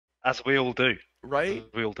as we all do. right?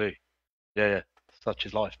 We all do. Yeah, yeah. Such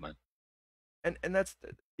is life, man. And that's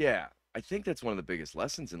yeah. I think that's one of the biggest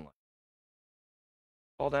lessons in life.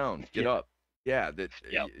 Fall down, get Yeah, up. Yeah, that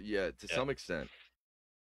yeah, yeah, to yeah. some extent.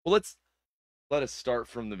 Well, let us start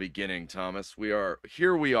from the beginning, Thomas. We are,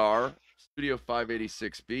 Studio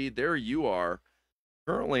 586B. There you are,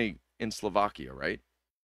 currently in Slovakia, right?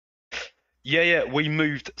 Yeah, yeah. We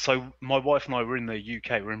moved. So my wife and I were in the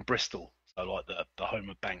UK. We're in Bristol. So like the home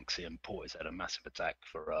of Banksy and Portis had a massive attack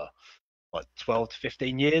for like 12 to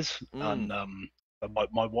 15 years. Mm. And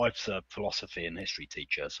my wife's a philosophy and history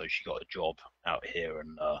teacher, so she got a job out here.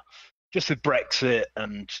 And just with Brexit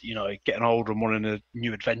and getting older and wanting a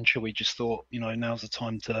new adventure, we just thought now's the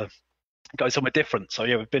time to go somewhere different. So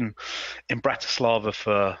yeah, we've been in Bratislava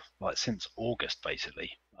for like since August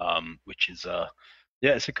basically, which is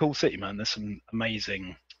yeah, it's a cool city, man. There's some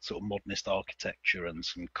amazing sort of modernist architecture and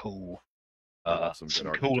some cool I love some good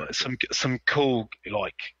architecture. some cool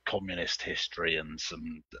like communist history and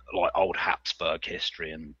some like old Habsburg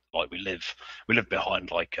history. And like we live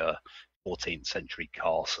behind like a 14th century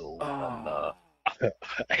castle. And Oh,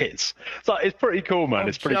 it's pretty cool, man. I'm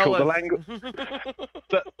It's pretty cool. The jealous. language,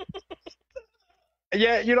 but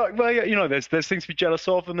yeah, well, yeah, there's things to be jealous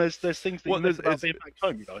of, and there's things that Well, you miss about it's being back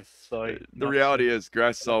home, So the reality is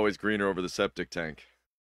grass is always greener over the septic tank.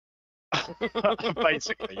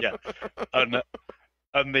 basically, yeah. And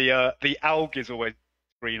the algae is always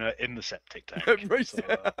greener in the septic tank. So,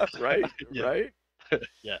 Right, yeah, right.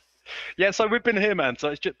 yeah, yeah. So we've been here, man. So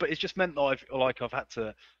it's just meant that I've had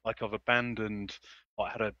to I've abandoned. I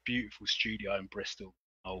had a beautiful studio in Bristol,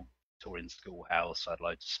 old Victorian schoolhouse. I had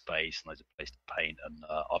loads of space and loads of place to paint, and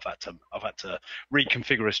I've had to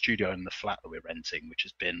reconfigure a studio in the flat that we're renting, which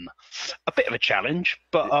has been a bit of a challenge,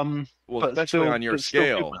 but Well, but especially still on your but still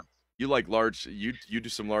good, scale, man. you like large. You do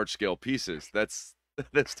some large scale pieces. That's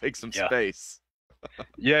that takes some Yeah. space.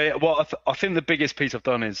 Yeah, yeah. Well, I think the biggest piece I've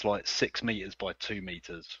done is like 6 meters by 2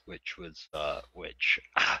 meters, which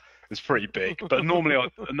is pretty big. But normally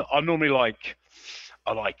I'm normally like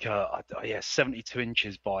yeah 72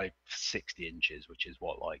 inches by 60 inches, which is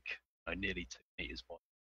what like nearly 2 meters by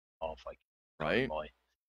half. Like kind of Right.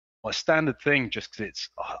 my standard thing, just because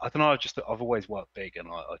I don't know. I've always worked big, and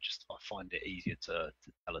I find it easier to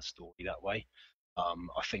tell a story that way.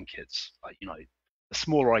 I think it's the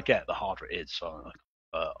smaller I get, the harder it is. So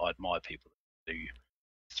I admire people that do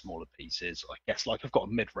smaller pieces. I guess like I've got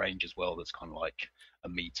a mid range as well that's kind of like a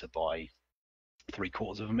meter by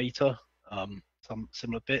 3/4 of a meter. Some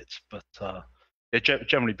similar bits, but yeah,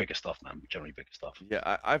 generally bigger stuff, man. Generally bigger stuff.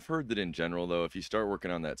 Yeah, I've heard that in general, though, if you start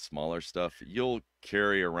working on that smaller stuff, you'll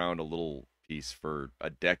carry around a little piece for a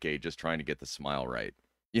decade just trying to get the smile right.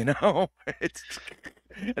 You know, it's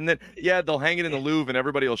and then yeah, they'll hang it in the Louvre, and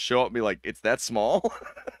everybody will show up and be like, "It's that small."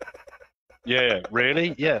 Yeah, yeah,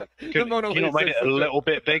 really? Yeah. The Can Mona you not Lisa make is it a such little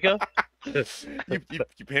bit bigger? a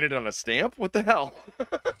you painted it on a stamp? What the hell?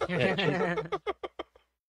 Yeah.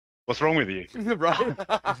 What's wrong with you? Right.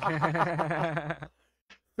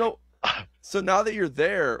 So so now that you're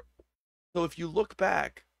there, so if you look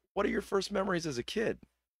back, what are your first memories as a kid?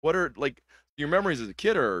 What are like your memories as a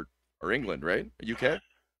kid are England, right? UK?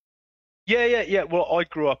 Yeah, yeah, yeah. Well, I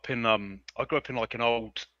grew up in like an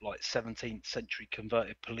old like 17th century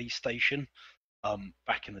converted police station.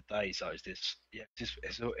 Back in the day, so it was this yeah,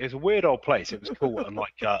 it's a weird old place. It was cool, and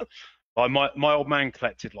like my old man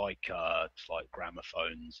collected like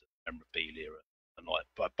gramophones and memorabilia, and like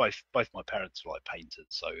but both my parents were like painters,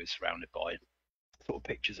 so he was surrounded by sort of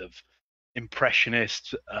pictures of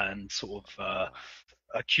impressionist and sort of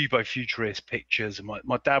cubo-futurist pictures. And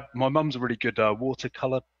my mum's a really good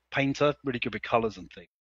watercolor painter, really good with colors and things.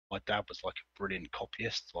 My dad was like a brilliant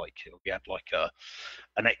copyist. Like we had like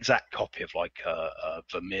an exact copy of like a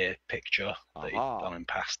Vermeer picture that he'd Aha. done in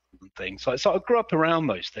pastel and things. So I grew up around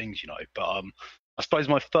those things, But I suppose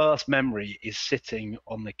my first memory is sitting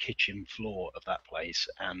on the kitchen floor of that place,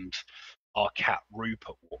 and our cat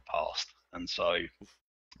Rupert walked past. And so,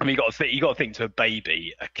 I mean, you got to think to a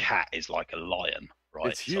baby, a cat is like a lion,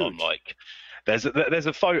 right? It's So I'm huge. like, there's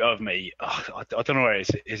a photo of me. I don't know where it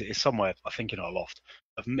is. It's somewhere I think in our loft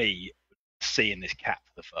of me seeing this cat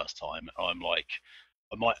for the first time. And I'm like,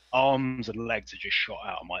 my arms and legs are just shot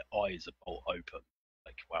out, and my eyes are bolt open.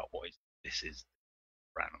 Like, wow, what is this? Is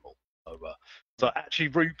for animal? So actually,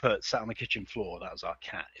 Rupert sat on the kitchen floor. That was our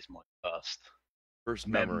cat. Is my first First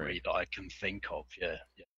memory. memory that I can think of. Yeah,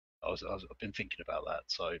 yeah. I've been thinking about that.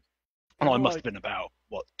 So, You and I know, must have like, been about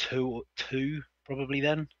what two probably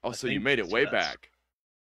then. oh, I so you think. made it So way that's back.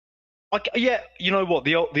 yeah. You know what?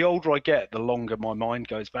 The older I get, the longer my mind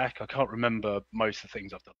goes back. I can't remember most of the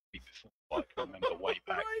things I've done before. I can remember way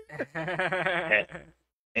back Right.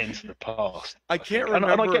 eh, into the past. I I can't think, and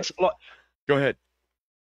I remember. guess like Go ahead.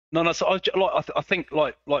 no, no. So I think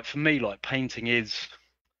like for me, like painting is,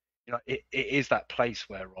 it is that place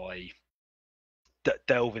where I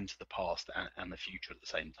delve into the past and the future at the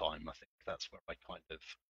same time. I think that's where I kind of,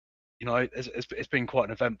 it's been quite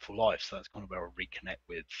an eventful life, so that's kind of where I reconnect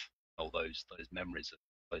with all those memories of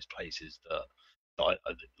those places that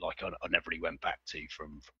I never really went back to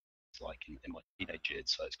from like in my teenage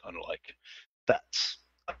years. So it's kind of like that's.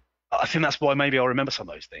 I think that's why maybe I remember some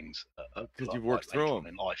of those things Because you've like worked through later them. on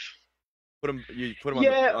in life. You put them on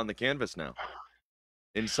Yeah, the canvas now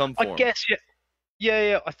in some I form. guess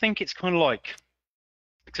yeah. I think it's kind of like,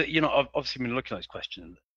 because I've obviously been looking at those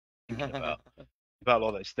questions, thinking about a lot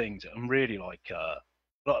of those things. I'm really like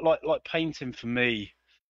painting for me.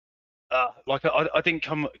 Like I didn't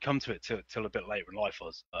come to it till a bit later in life. I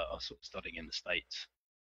was sort of studying in the States.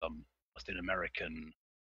 I was doing American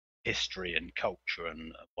history and culture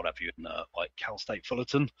and what have you in like Cal State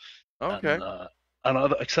Fullerton, and Okay. that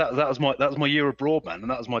was my year abroad, man, and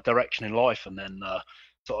that was my direction in life. And then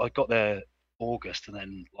so I got there August, and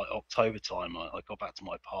then like October time, I got back to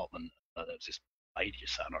my apartment. There was this lady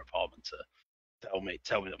just sat in her apartment to tell me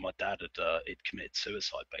that my dad had committed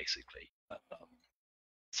suicide, basically.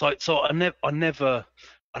 So I never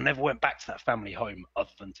went back to that family home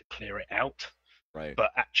other than to clear it out. Right.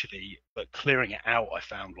 But clearing it out, I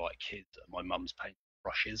found like my mum's paint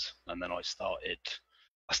brushes, and then I started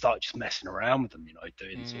just messing around with them,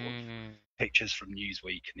 doing sort of Mm. pictures from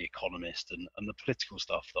Newsweek and The Economist and the political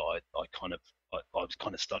stuff that I was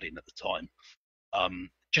kind of studying at the time,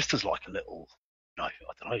 just as like a little, I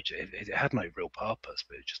don't know, it had no real purpose,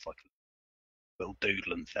 but it's just like little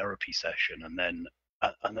doodle and therapy session, and then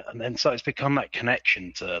so it's become that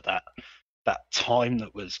connection to that time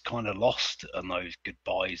that was kind of lost, and those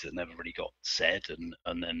goodbyes that never really got said,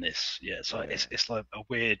 and then this, yeah. So Yeah. it's like a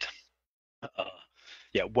weird, uh,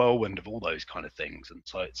 yeah, whirlwind of all those kind of things. And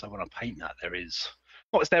so when I paint that, there is,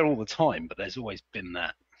 not it's there all the time, but there's always been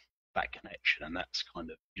that connection. And that's kind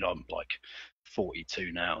of, I'm like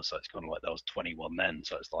 42 now, so it's kind of like that was 21 then.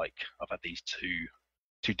 So it's like I've had these two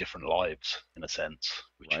different lives in a sense,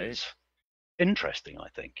 which Right. is interesting, I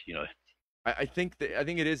think. I think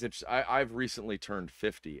it is interesting. I've recently turned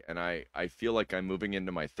 50, and I feel like I'm moving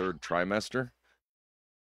into my third trimester.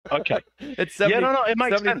 Okay. At Yeah, 70, no, no, it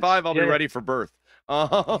makes sense. 75, I'll be Yeah, ready for birth.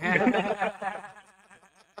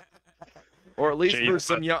 Or at least for Jesus,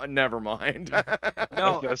 some young. Never mind.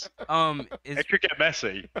 No, it could get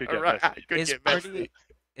messy. Could get Right, messy. could it's get messy.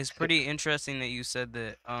 it's pretty interesting that you said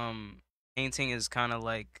that painting is kind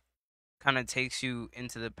of takes you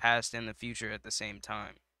into the past and the future at the same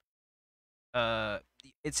time. Uh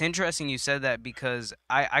it's interesting you said that because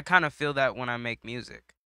I kind of feel that when I make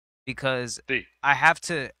music, because See, I have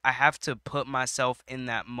to put myself in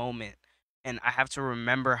that moment, and I have to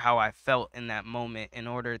remember how I felt in that moment in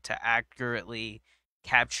order to accurately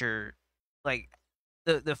capture like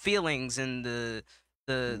the feelings and the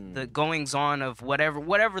Mm, goings on of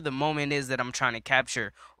whatever the moment is that I'm trying to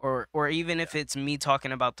capture, or even if it's me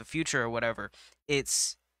talking about the future or whatever.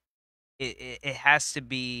 It has to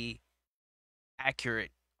be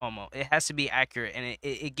accurate. Almost, it has to be accurate, and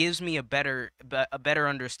it gives me a better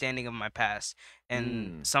understanding of my past,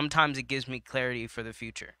 and mm. sometimes it gives me clarity for the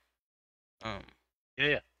future. um yeah,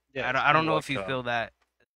 yeah, yeah. I It's don't, I kind don't of know if like you feel that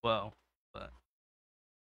as well, but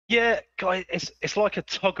yeah, guy. It's like a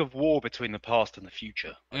tug of war between the past and the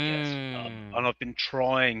future, I guess. mm, And I've been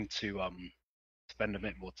trying to spend a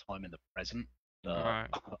bit more time in the present. Mm. right.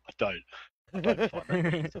 I don't find that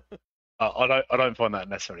easy. I don't find that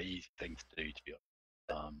necessarily easy thing to do, to be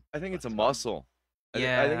honest. I think it's a But muscle.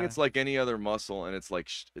 I think Yeah. it's like any other muscle, and it's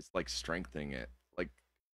like strengthening it. Like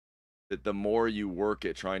the more you work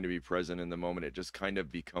at trying to be present in the moment, it just kind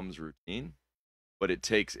of becomes routine. But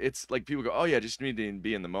it's like people go, oh yeah, just need to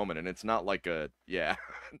be in the moment, and it's not like a yeah,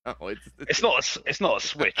 no, it's not a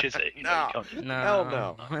switch, is it? You no, can't just. hell No.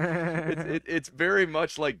 no. It's very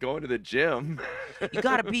much like going to the gym. You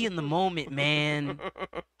gotta be in the moment, man.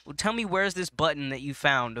 Well, tell me, where's this button that you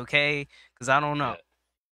found, okay? Because I don't know.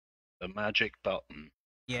 Yeah, the magic button.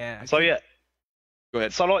 Yeah. I So think. yeah, Go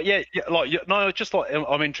ahead. so like yeah, like no, just like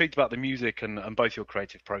I'm intrigued about the music and both your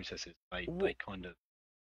creative processes. They Well, they kind of.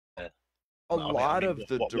 Uh, a I lot mean, of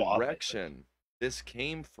the what are they? But direction this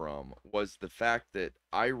came from was the fact that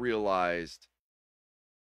I realized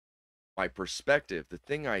my perspective, the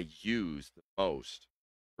thing I used the most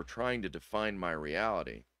for trying to define my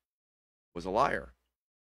reality, was a liar.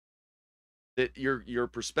 That your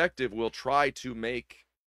perspective will try to make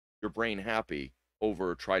your brain happy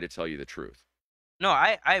over try to tell you the truth. No,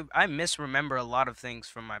 I misremember a lot of things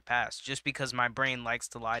from my past just because my brain likes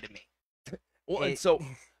to lie to me. Well, and It so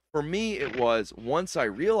for me, it was once I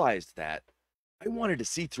realized that I wanted to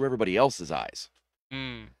see through everybody else's eyes.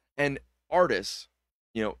 mm, And artists,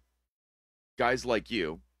 you know, guys like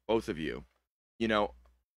you, both of you, you know,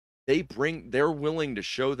 they're willing to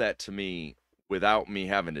show that to me without me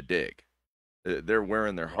having to dig. They're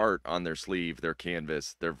wearing their Right. heart on their sleeve, their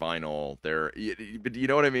canvas, their vinyl, but you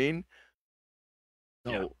know what I mean?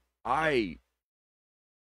 Yeah. So Yeah.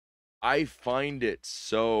 I find it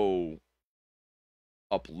so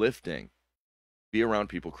uplifting be around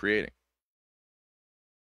people creating.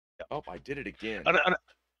 Yeah. Oh, I did it again.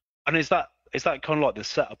 And is that kind of like the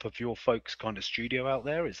setup of your folks' kind of studio out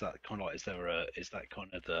there? Is that kind of like is that kind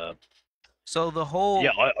of the so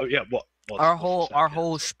yeah yeah what's the our setup? Yeah.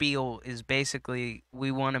 whole So spiel is basically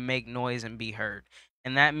we want to make noise and be heard.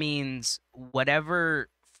 And that means whatever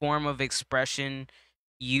form of expression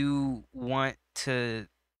you want to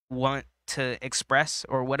express,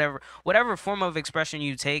 or whatever form of expression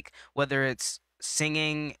you take, whether it's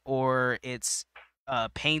singing or it's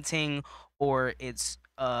painting or it's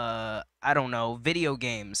I don't know, video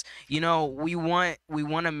games. We want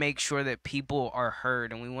to make sure that people are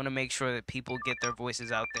heard, and we want to make sure that people get their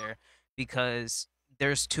voices out there, because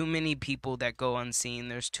there's too many people that go unseen.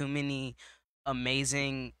 There's too many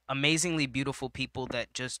amazingly beautiful people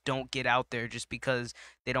that just don't get out there just because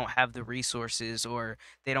they don't have the resources, or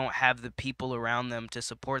they don't have the people around them to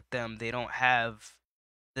support them. They don't have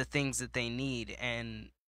the things that they need, and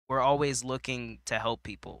we're always looking to help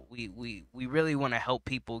people. We really want to help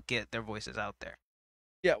people get their voices out there.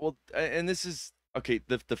 Yeah, well, and this is okay.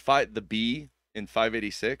 The B in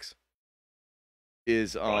 586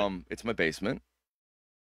 is right. it's my basement.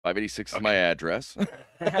 586 is my Okay. address.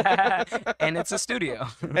 And it's a studio.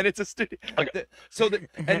 And it's a studio. Okay.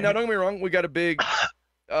 And now don't get me wrong, we got a big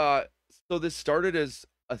uh so this started as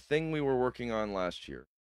a thing we were working on last year.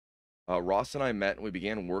 Ross and I met and we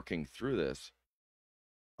began working through this.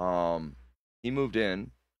 Um he moved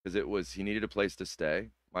in because he needed a place to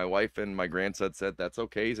stay. My wife and my grandson said that's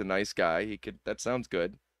okay. He's a nice guy. That sounds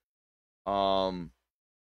good. Um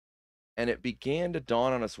and it began to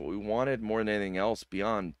dawn on us what we wanted more than anything else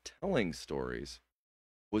beyond telling stories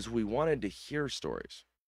was we wanted to hear stories.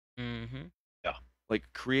 Mhm. Yeah.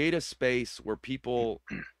 Like create a space where people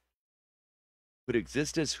could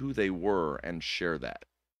exist as who they were and share that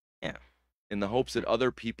Yeah. in the hopes that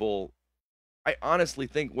other people. I honestly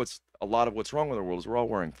think a lot of what's wrong with our world is we're all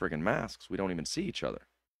wearing friggin' masks. We don't even see each other.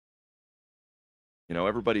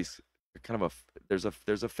 Everybody's kind of there's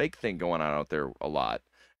a fake thing going on out there a lot,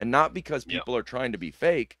 and not because Yeah. people are trying to be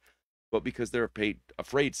fake, but because they're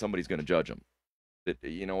afraid somebody's going to judge them. That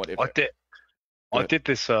what if I did. go I ahead. did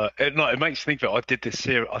this. No, it makes me think of it. I did this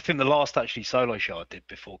series. I think the last actually solo show I did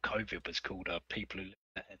before COVID was called "People Who Live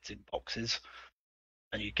Their Heads in Boxes,"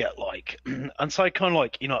 and you get like, and so kind of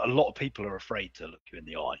like a lot of people are afraid to look you in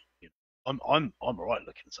the eye. I'm alright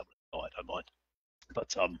looking at someone in the eye. I don't mind.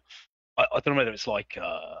 But I don't know whether it's like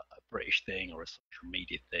a British thing or a social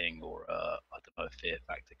media thing or I don't know, a fear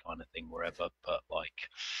factor kind of thing, wherever. But like,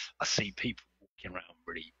 I see people walking around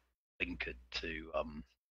really blinkered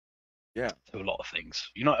Yeah, to a lot of things.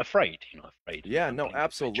 You're not afraid. You're not afraid. yeah, no,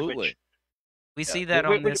 Blinkered, which absolutely. We yeah, see that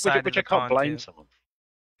on this side of which I the can't pond Yeah. blame too. someone.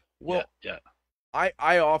 Yeah, Well, yeah,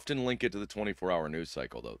 I often link it to the 24-hour news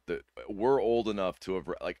cycle though. That we're old enough to have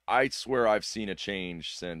like I swear I've seen a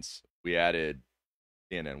change since we added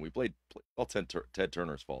CNN. We played all Ted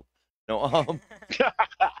Turner's fault. No,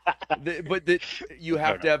 but that you fair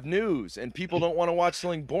have to enough. have news, and people don't want to watch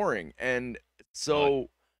something boring. And No, so,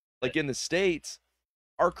 like in the States,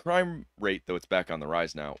 our crime rate, though it's back on the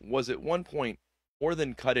rise now, was at one point more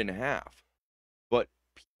than cut in half. But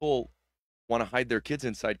people want to hide their kids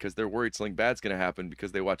inside because they're worried something bad's going to happen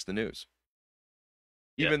because they watch the news.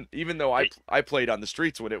 yeah. Even though It, I played on the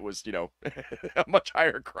streets when it was a much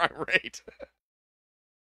higher crime rate.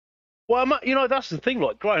 well, that's the thing.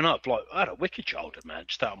 Like growing up, like I had a wicked childhood, man.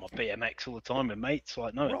 Just out on my BMX all the time with mates.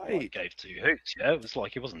 Like no, like Right. gave two hoots. Yeah, it was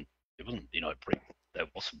like it wasn't pretty. There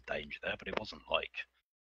was some danger there, but it wasn't like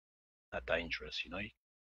that dangerous. You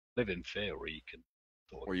live in fear, or you can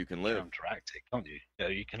sort of Or you can live. counteract it, can't you? Yeah,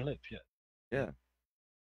 you can live. Yeah. Yeah.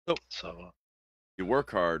 So So you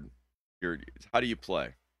work hard. How do you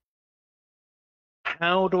play?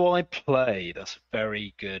 how do I play? That's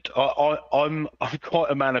very good. I'm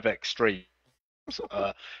quite a man of extremes.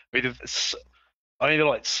 With I'm either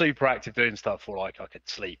like super active doing stuff or like I could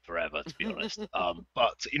sleep forever, to be honest.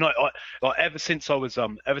 But you know, like ever since I was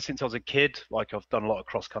a kid, like I've done a lot of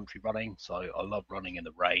cross country running, so I love running in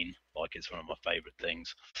the rain. Like it's one of my favorite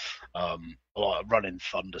things. I like running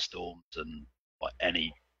thunderstorms and like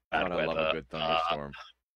any bad God, I love a weather. good thunderstorm.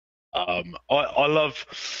 I love,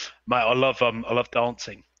 mate. I love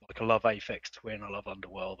dancing. Like I love Aphex Twin. I love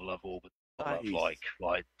Underworld. I love Orbit. I love Nice.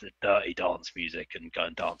 like the dirty dance music and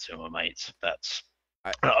going dancing with my mates. That's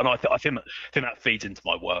I and I think that feeds into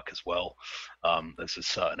my work as well. There's a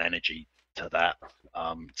certain energy to that.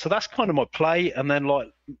 So that's kind of my play. And then like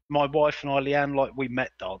my wife and I, Leanne, like we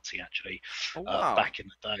met dancing actually oh wow. back in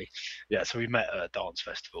the day. Yeah, so we met at a dance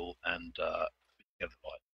festival and together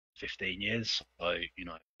like 15 years. So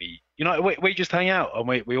we just hang out and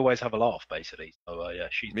we always have a laugh basically. So yeah,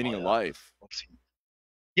 she's Meaning my of life. obviously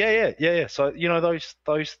yeah. So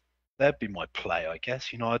those that'd be my play, I guess.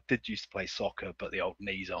 I did used to play soccer, but the old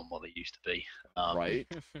knees aren't what they used to be. Right.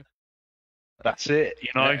 That's it.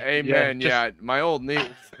 Yeah, Amen. just Yeah, my old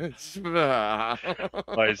knees.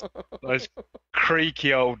 those those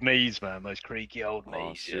creaky old knees, man. Those creaky old Oh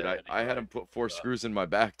knees. shoot! Yeah. I had Anyway, him put four uh, screws in my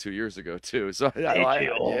back 2 years ago too. So did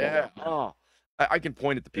you? yeah. Oh, man. Oh, I can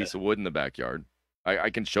point at the Yeah. piece of wood in the backyard.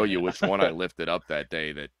 I can show you which one I Yeah. lifted up that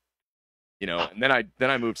day. That and then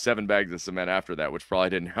I moved 7 bags of cement after that, which probably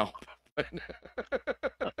didn't help. But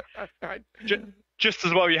I- Just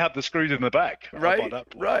as well you had the screws in the back by right, that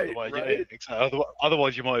point. right, Otherwise, yeah, right. exactly.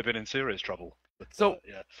 Otherwise, you might have been in serious trouble. But So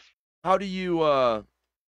yeah. how do you?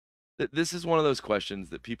 This is one of those questions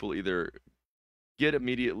that people either get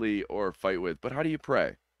immediately or fight with. But how do you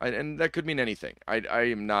pray? And that could mean anything. I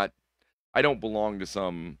am not. I don't belong to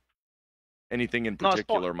anything in No, it's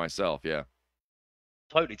fine. particular myself. Yeah.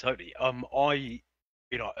 Totally.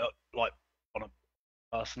 Like on a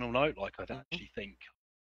personal note, like I'd Mhm. actually think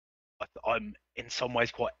I'm in some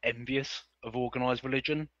ways quite envious of organized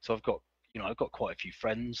religion. So I've got quite a few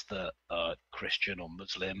friends that are Christian or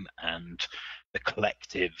Muslim, and the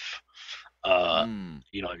collective, uh, Mm,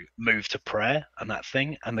 move to prayer and that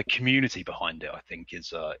thing, and the community behind it. I think is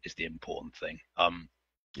the important thing.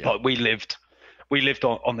 yeah. Like we lived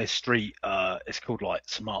on this street. It's called like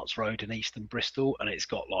Smarts Road in Eastern Bristol, and it's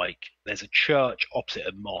got like there's a church opposite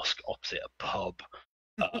a mosque, opposite a pub,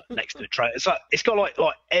 next to a train. It's got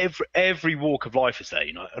like every walk of life is there,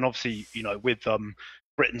 and obviously with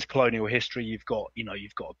Britain's colonial history, you've got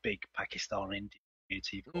a big Pakistan Indian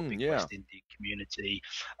community, you've got a big Yeah. West Indian community,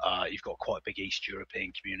 you've got quite a big East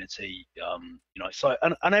European community, so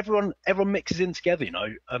and everyone mixes in together,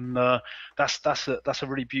 and that's a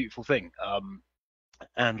really beautiful thing.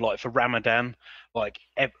 And like for Ramadan, like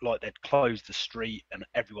they'd close the street and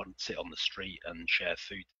everyone would sit on the street and share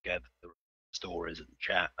food together, stories and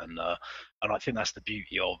chat, and I think that's the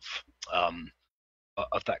beauty um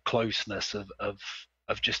of that closeness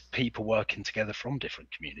of just people working together from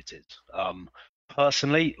different communities.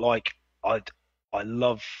 Personally, like I I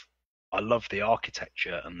love I love the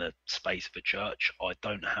architecture and the space of a church. I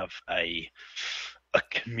don't have a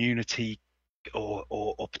community or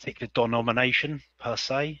particular denomination per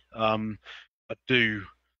se. I do,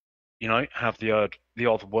 have the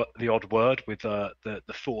odd word with the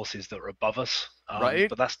forces that are above us. Right.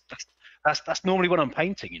 But that's normally when I'm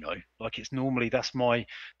painting. Like it's normally that's my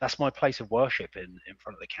place of worship in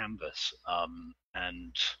front of the canvas.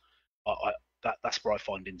 And that's where I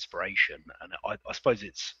find inspiration. And I suppose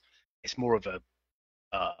it's more of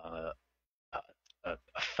uh, a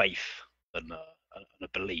faith than a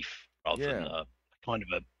belief rather than Yeah. a kind of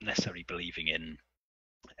a necessarily believing in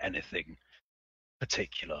anything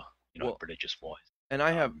particular, Well, religious wise. and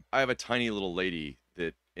I have Um, I have a tiny little lady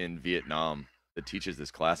that in Vietnam that teaches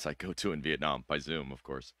this class I go to in Vietnam by Zoom, of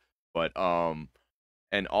course. But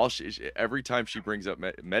and every time she brings up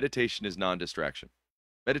meditation is non-distraction.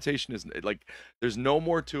 Meditation is like there's no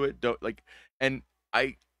more to it. Don't like and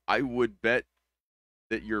I I would bet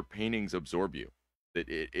that your paintings absorb you. That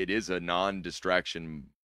it is a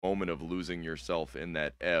non-distraction moment of losing yourself in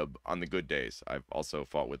that ebb on the good days. I've also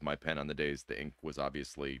fought with my pen on the days the ink was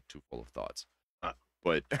obviously too full of thoughts. uh,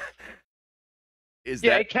 But is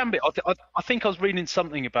yeah, that it can be. I think I was reading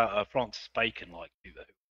something about Francis Bacon, like who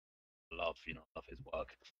I love, love his work.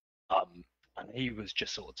 And he was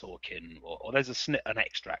just sort of talking, or there's an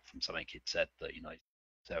extract from something he'd said that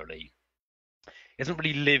necessarily he doesn't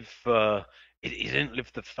really live for. He didn't live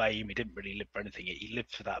for fame. He didn't really live for anything. He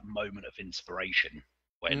lived for that moment of inspiration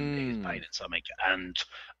when he was mm, painting something, and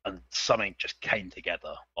something just came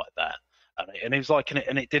together like that. And he was like,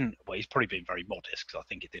 and it didn't. Well, he's probably been very modest because I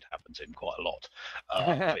think it did happen to him quite a lot.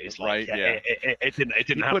 But it's like, Right, yeah. it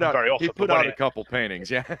didn't happen out, very often. He put but out a couple paintings,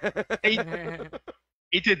 yeah. he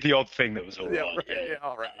did the odd thing that was all right. Yeah,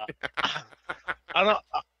 all right.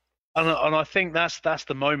 And I think that's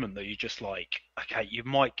the moment that you just like, okay, you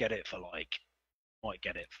might get it for a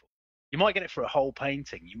whole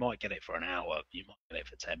painting, you might get it for an hour, you might get it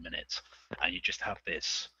for 10 minutes, and you just have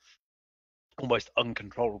this almost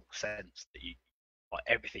uncontrollable sense that you like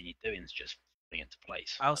everything you're doing is just falling into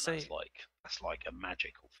place. That's like a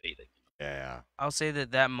magical feeling. Yeah. I'll say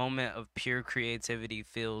that moment of pure creativity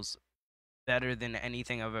feels better than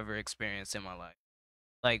anything I've ever experienced in my life.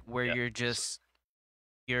 Like where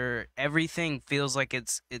everything feels like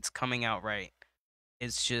it's coming out right.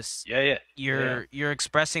 It's just you're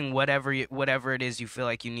expressing whatever it is you feel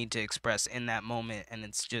like you need to express in that moment, and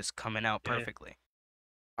it's just coming out perfectly.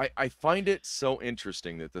 I find it so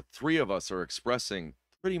interesting that the three of us are expressing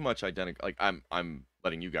pretty much identical. Like I'm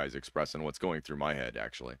letting you guys express in what's going through my head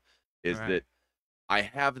actually is that I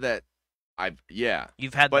have that.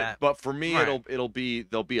 You've had that, but for me there'll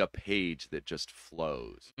be a page that just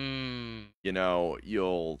flows. You know,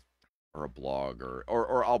 or a blog or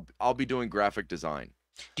I'll be doing graphic design.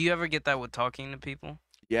 Do you ever get that with talking to people?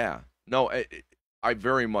 Yeah, no, I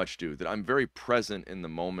very much do. That I'm very present in the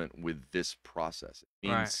moment with this process. It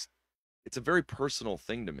means it's a very personal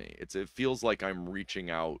thing to me. It feels like I'm reaching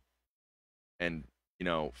out and, you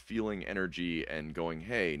know, feeling energy and going,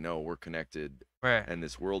 hey, no, we're connected, and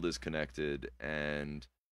this world is connected,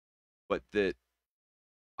 but that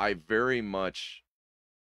I very much,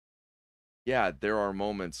 there are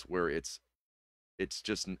moments where it's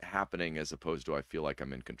just happening as opposed to I feel like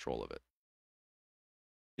I'm in control of it.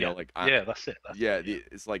 You know, like that's it.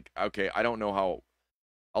 It's like, okay, I don't know how.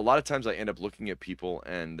 A lot of times I end up looking at people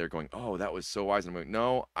and they're going, "Oh, that was so wise," and I'm like,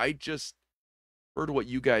 "No, I just heard what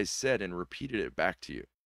you guys said and repeated it back to you.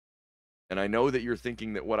 And I know that you're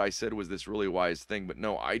thinking that what I said was this really wise thing, but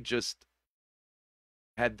no, I just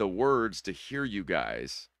had the words to hear you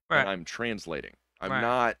guys, and I'm translating.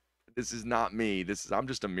 This is not me. I'm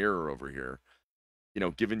just a mirror over here, you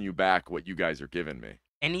know, giving you back what you guys are giving me."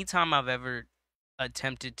 Anytime I've ever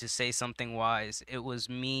attempted to say something wise, it was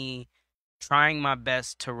me trying my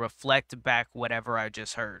best to reflect back whatever I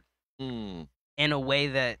just heard in a way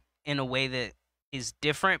that is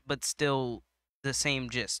different but still the same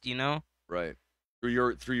gist, you know? Right. Through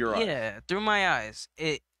your eyes. Yeah, through my eyes.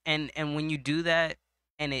 And when you do that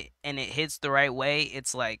and it hits the right way,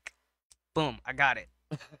 it's like boom, I got it.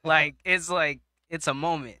 It's a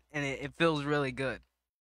moment and it feels really good.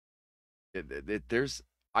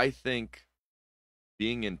 I think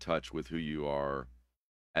being in touch with who you are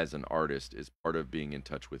as an artist is part of being in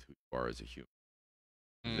touch with who you are as a human.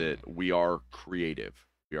 That we are creative,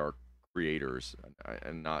 we are creators,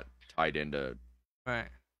 and not tied into, you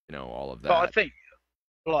know, all of that. But I think,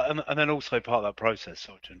 like, and then also part of that process.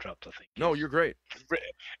 Sorry to interrupt. I think. No, you're great.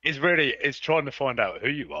 It's trying to find out who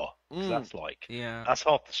you are. That's like, that's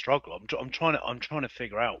half the struggle. I'm trying to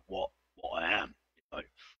figure out what I am, you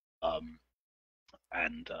know,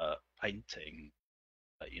 and painting,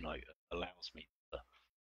 you know, allows me to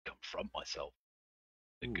confront myself,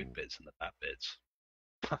 the good bits and the bad bits.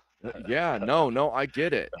 No, I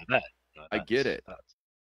get it. I get it. That's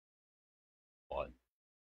kind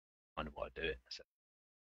of why I do it.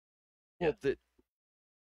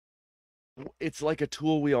 Well, it's like a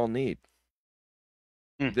tool we all need.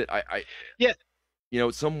 That you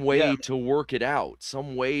know, some way to work it out,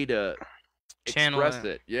 some way to express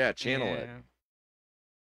it. Yeah, channel it.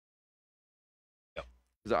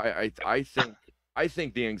 Because I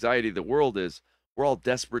think the anxiety of the world is we're all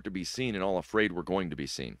desperate to be seen and all afraid we're going to be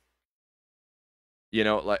seen. You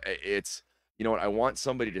know, like it's, you know what, I want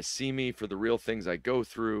somebody to see me for the real things I go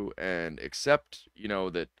through and accept, you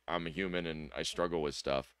know, that I'm a human and I struggle with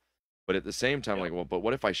stuff. But at the same time, like, well, but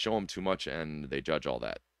what if I show them too much and they judge all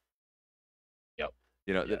that?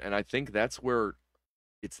 You know, and I think that's where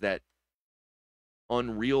it's that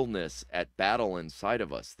unrealness at battle inside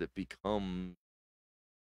of us that become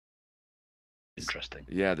interesting.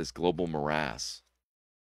 Yeah, this global morass.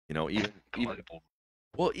 You know, even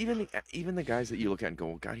the guys that you look at and go,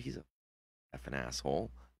 well, God, he's a effing asshole.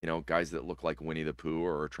 You know, guys that look like Winnie the Pooh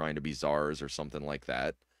or are trying to be czars or something like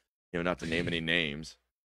that. You know, not to name any names.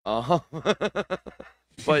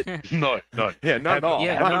 But no. Yeah, not at all.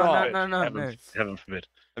 Yeah, no. Heaven forbid.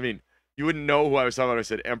 I mean, you wouldn't know who I was talking about. I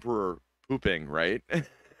said Emperor Pooping, right?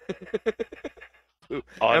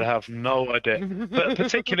 I'd have no idea. But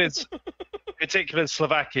particularly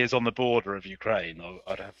Slovakia is on the border of Ukraine.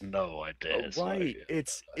 I'd have no idea. Right.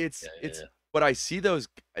 So, it's but I see those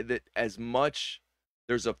that as much.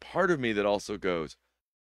 There's a part of me that also goes,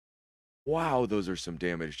 wow, those are some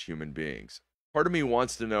damaged human beings. Part of me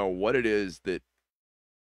wants to know what it is that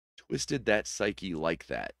twisted that psyche like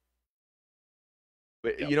that.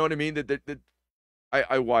 But Yep. you know what I mean? That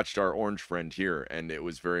I watched our orange friend here, and it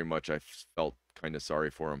was very much I felt kind of sorry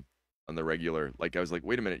for him on the regular. Like I was like,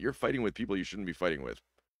 wait a minute, you're fighting with people you shouldn't be fighting with.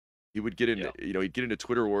 He would get into, he'd get into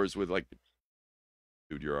Twitter wars with like,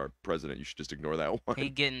 dude, you're our president. You should just ignore that one.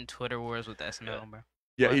 He'd get in Twitter wars with SNL, bro.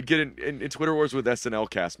 Yeah, What? he'd get in Twitter wars with SNL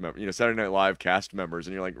cast members, Saturday Night Live cast members,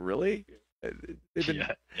 and you're like, really?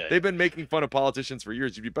 They've been making fun of politicians for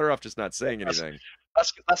years. You'd be better off just not saying anything.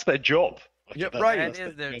 That's their job. Yeah, right. That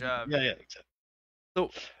is their job. Yeah, exactly. So,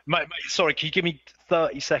 mate, sorry, can you give me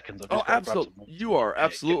 30 seconds? Oh, absolutely. You are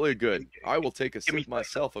absolutely good. I will take a give me sip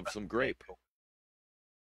myself of some grape.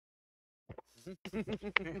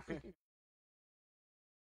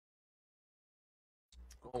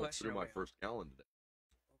 Almost through my first gallon today.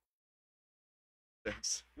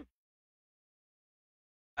 Thanks.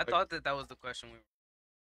 I thought that was the question we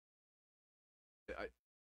were.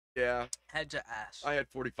 Yeah. Had your ass. I had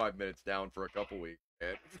 45 minutes down for a couple weeks,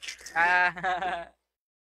 man.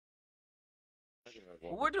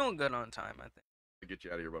 We're doing good on time, I think. To get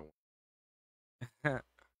you out of here, but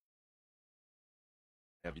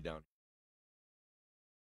have you down.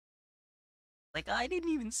 Like, I didn't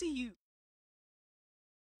even see you.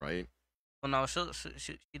 Right? Well, no, she'd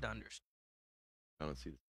understand. I don't see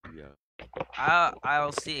this. Yeah.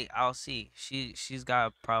 I'll see. She's got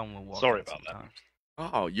a problem with walking. Sorry about sometimes.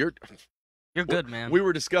 Oh, you're good, man. We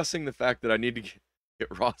were discussing the fact that I need to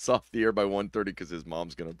get Ross off the air by 1:30 because his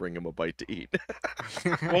mom's gonna bring him a bite to eat.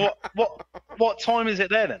 Well, what time is it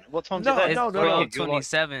there then? What time's it there? It's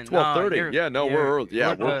 12:27. 12:30. Yeah, no, we're early.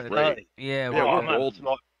 Yeah, we're great. Yeah, we're old.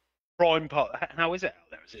 Like prime part. How is it out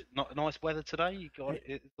there? Is it not nice weather today? You got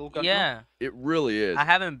it all going on? Yeah, it really is. I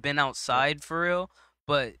haven't been outside for real,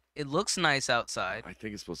 but it looks nice outside. I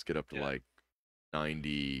think it's supposed to get up to like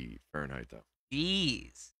 90 Fahrenheit though.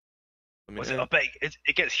 Jeez. I bet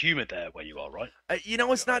it gets humid there where you are, right?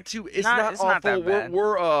 It's not too. It's not awful. Not that bad.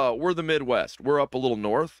 We're the Midwest. We're up a little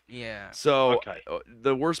north. Yeah. So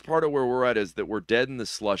the worst part of where we're at is that we're dead in the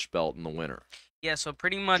slush belt in the winter. Yeah. So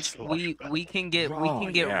pretty much we can get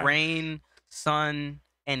rain, sun,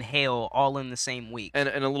 and hail all in the same week, and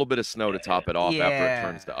a little bit of snow to top it off after it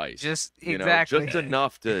turns to ice. Just exactly. Just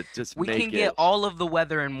enough to just. We can get all of the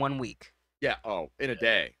weather in 1 week. Yeah. Oh, in a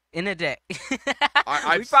day. In a day.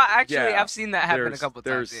 I've seen that happen a couple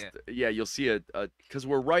times. Yeah, you'll see because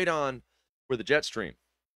we're right on where the jet stream.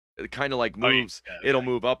 It kind of like moves. It'll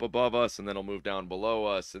move up above us, and then it'll move down below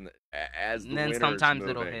us, and as the winter's sometimes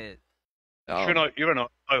moving, it'll hit. You're in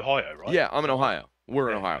Ohio, right? Yeah, I'm in Ohio.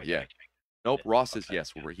 We're in Ohio. Yeah. Nope. Ross is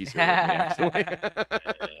yes. He's here with me, actually.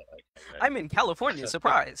 I'm in California.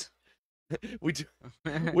 Surprise. We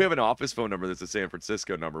have an office phone number that's a San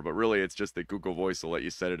Francisco number, but really it's just that Google Voice will let you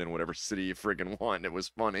set it in whatever city you friggin' want. It was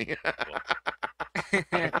funny.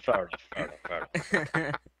 Fair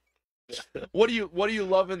enough. What do you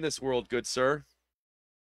love in this world, good sir?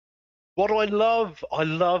 What do I love? I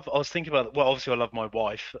was thinking about. Well, obviously I love my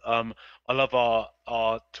wife. I love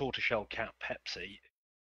our tortoiseshell cat Pepsi.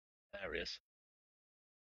 Areas.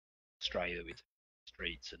 Australia with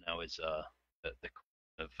streets, and now is the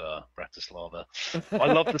of Bratislava.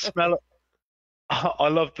 I love the smell. I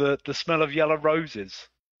love the smell of yellow roses.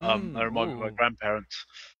 They remind me of my grandparents.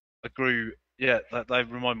 I grew. Yeah, they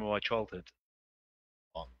remind me of my childhood.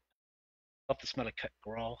 I love the smell of cut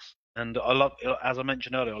grass, and I love, as I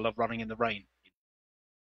mentioned earlier, I love running in the rain.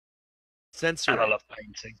 Sensory. And I love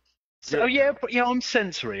painting. So yeah, but yeah, I'm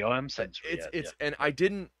sensory. I am sensory. And I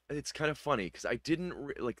didn't. It's kind of funny because I didn't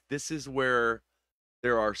this is where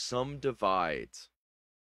there are some divides.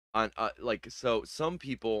 On so some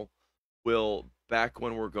people will, back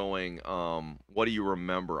when we're going, what do you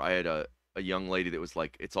remember? I had a young lady that was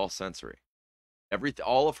like, it's all sensory.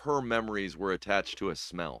 All of her memories were attached to a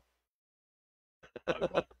smell.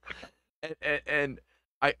 and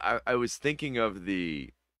I was thinking of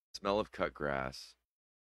the smell of cut grass.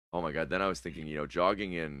 Oh my God. Then I was thinking,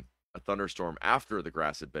 jogging in a thunderstorm after the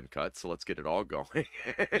grass had been cut. So let's get it all going.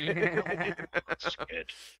 That's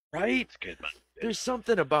good. Right? That's good, man. There's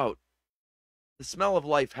something about the smell of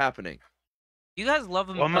life happening. You guys love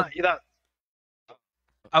them.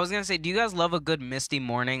 I was going to say, do you guys love a good misty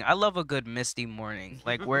morning? I love a good misty morning.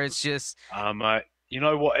 Like where it's just... You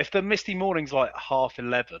know what? If the misty morning's like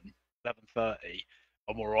 11:30, I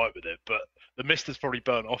I'm all right with it. But the mist is probably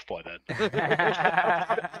burnt off by then.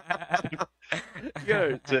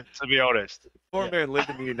 Yeah, to be honest. poor man lived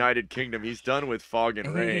in the United Kingdom. He's done with fog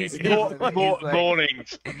and rain. He's done with- he's like,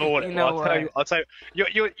 Mornings. You know I'll tell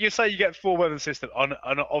you. You say you get 4 weather system, and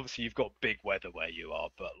obviously you've got big weather where you are,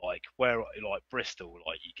 but like like Bristol,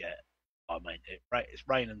 like you get. I mean, it's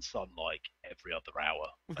rain and sun like every other hour.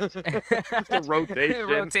 It's a rotation.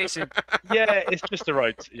 Rotation. Yeah, it's just a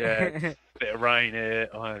road. Yeah, bit of rain here.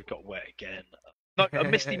 I got wet again. Like a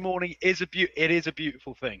misty morning is it is a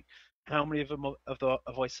beautiful thing. How many of them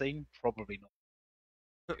have I seen? Probably not,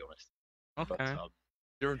 to be honest. Okay. But,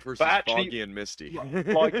 Different versus but actually, foggy and misty.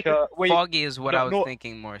 like Foggy is what no, I was no-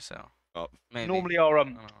 thinking more so. Oh, Maybe. normally I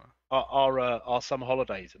don't know. our summer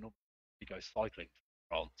holidays, and we go cycling to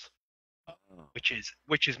France, oh.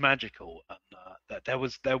 which is magical. And there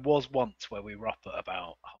was once where we were up at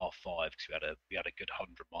about 5:30 because we had a good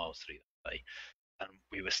 100 miles to do that day, and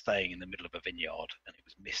we were staying in the middle of a vineyard, and it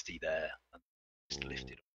was misty there, and just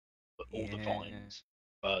lifted all the vines,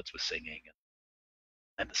 birds were singing,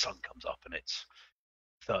 and the sun comes up, and it's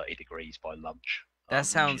 30 degrees by lunch. That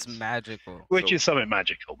sounds magical. Which is something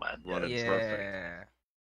magical, man. Well, Yeah. it's perfect. Yeah.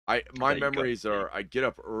 My There you go. memories are I get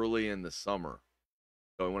up early in the summer.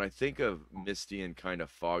 So when I think of misty and kind of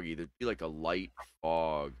foggy, there'd be like a light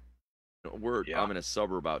fog. I'm in a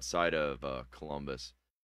suburb outside of Columbus.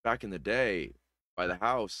 Back in the day, by the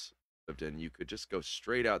house I lived in, you could just go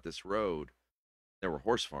straight out this road. There were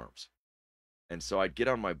horse farms. And so I'd get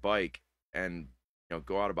on my bike and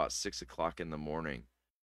go out about 6 o'clock in the morning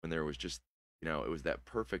when there was just it was that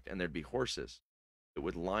perfect, and there'd be horses that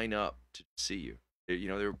would line up to see you. They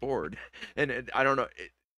were bored, and I don't know.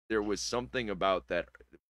 There was something about that.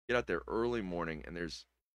 Get out there early morning, and there's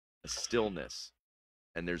a stillness,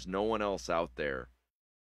 and there's no one else out there.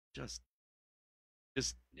 Just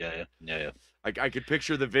Yeah. I could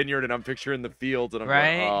picture the vineyard, and I'm picturing the fields, and I'm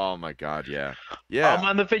Right? going, oh my God, yeah. Oh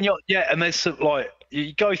man, the vineyard. Yeah, and there's some, like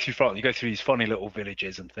you go through France, you go through these funny little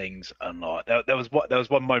villages and things, and like there was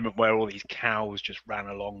one moment where all these cows just ran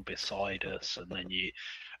along beside us, and then you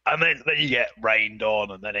get rained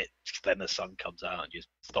on, and then the sun comes out, and you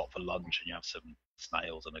stop for lunch, and you have some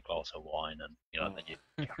snails and a glass of wine, and then you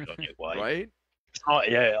carry on your way. Right?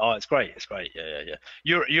 It's great. It's great. Yeah.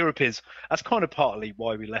 Europe is. That's kind of partly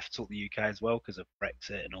why we left sort of the UK as well, because of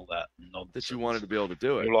Brexit and all that nonsense. That you wanted to be able to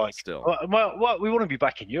do it. We're like, still. well, we want to be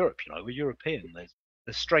back in Europe. We're European. There's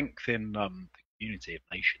strength in the community of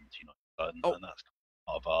nations. And that's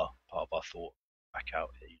part of our thought back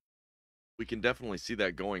out here. We can definitely see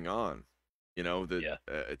that going on. Yeah.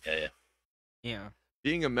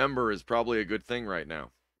 Being a member is probably a good thing right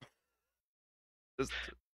now.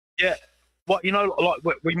 Yeah. Well, like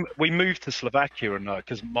we moved to Slovakia, and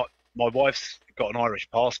because my wife's got an Irish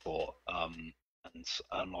passport, and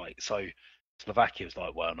like so Slovakia was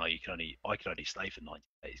like, well, no, I can only stay for 90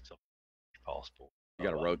 days because I've got a passport. You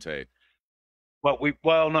got to rotate. Well, we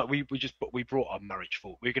brought our marriage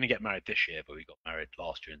forward. We were going to get married this year, but we got married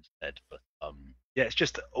last year instead. But yeah, it's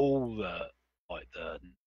just all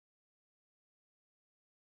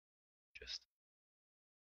just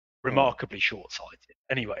remarkably short-sighted.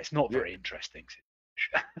 Anyway, it's not very interesting.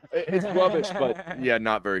 It's rubbish, but yeah,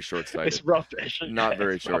 not very short-sighted. It's rubbish. Not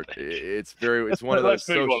very short. Rubbish. It's one of those.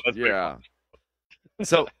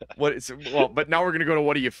 So but now we're gonna go to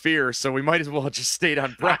what do you fear? So we might as well just stayed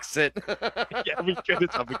on Brexit. Yeah, we could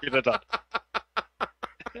have done.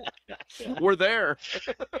 We're there.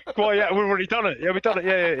 Well, yeah, we've already done it. Yeah, we've done it.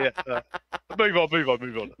 Yeah. Move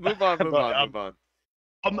on.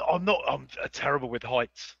 I'm terrible with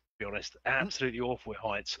heights, to be honest. Absolutely awful with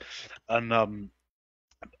heights, and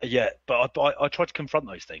yeah, but I tried to confront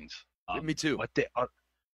those things. Me too. I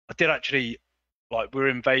did actually. Like we were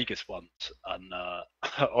in Vegas once, and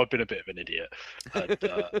I've been a bit of an idiot. And,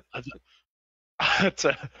 not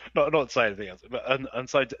to say anything else, but and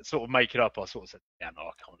so to sort of make it up, I sort of said, "Yeah, no,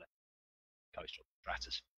 I can't let coast on the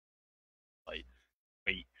stratosphere." Like,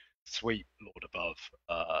 sweet Lord above,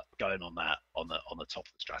 going on that on the top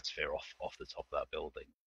of the stratosphere, off the top of that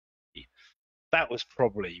building. That was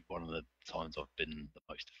probably one of the times I've been the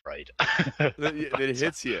most afraid. It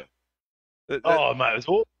hits you. Oh man, it was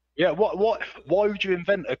awful. Yeah, why would you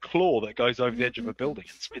invent a claw that goes over the edge of a building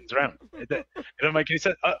and spins around? It don't make any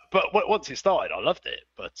sense. But once it started, I loved it.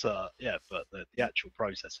 But yeah, but the actual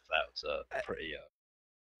process of that was pretty.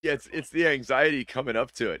 Yeah, it's the anxiety coming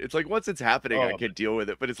up to it. It's like once it's happening, I can deal with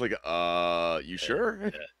it. But it's like, you sure?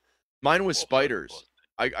 Yeah. Mine was spiders.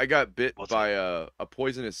 I got bit by a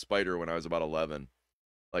poisonous spider when I was about 11,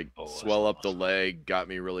 like Oh, that's swell up the nice. leg, got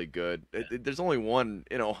me really good. There's only one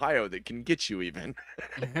in Ohio that can get you even.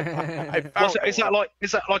 I What's found it, one.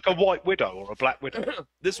 is that like a white widow or a black widow?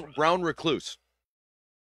 This brown recluse.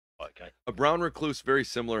 Okay. A brown recluse, very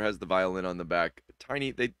similar, has the violin on the back.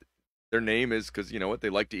 Tiny. Their name is because you know what, they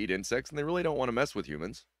like to eat insects and they really don't want to mess with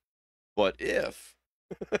humans. But if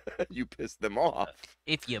you piss them off,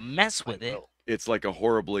 If you mess with it, it's like a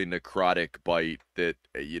horribly necrotic bite that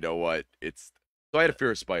you know what, it's. So I had a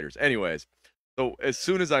fear of spiders. Anyways, so as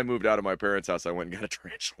soon as I moved out of my parents' house, I went and got a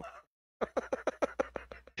tarantula.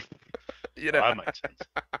 You know, that makes sense.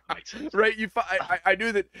 That makes sense. right? I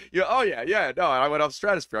knew that. Oh yeah. No, I went off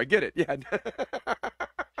stratosphere. I get it. Yeah.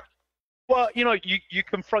 Well, you know, you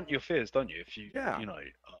confront your fears, don't you? If you, Yeah. you know,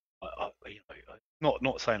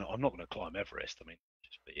 not saying I'm not going to climb Everest. I mean,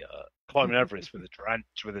 just be climbing Everest with a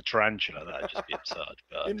tarantula. That'd just be absurd.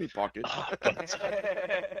 In me pocket.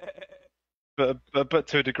 But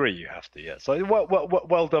to a degree, you have to. Yeah. So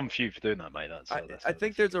well done for you for doing that, mate. I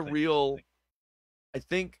think there's a real. I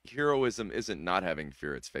think heroism isn't not having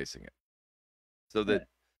fear; it's facing it. So that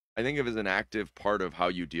I think of as an active part of how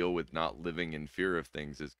you deal with not living in fear of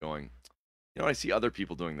things is going. You know, I see other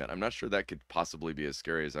people doing that. I'm not sure that could possibly be as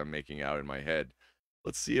scary as I'm making out in my head.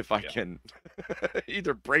 Let's see if I can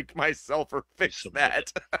either break myself or fix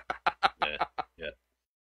that. Yeah.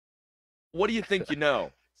 What do you think you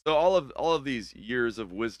know? So all of these years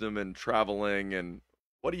of wisdom and traveling, and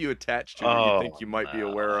what do you attach to that you think you might be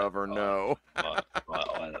aware of or know? I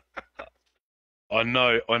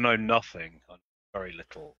know nothing. I know very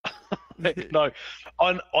little. No,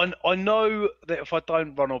 I know that if I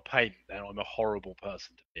don't run or paint, then I'm a horrible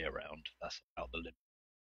person to be around. That's about the limit.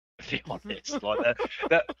 To be honest, like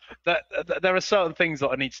there are certain things that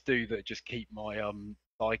I need to do that just keep my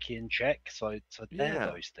psyche in check. So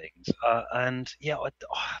they're those things. And yeah,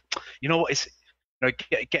 you know what? It's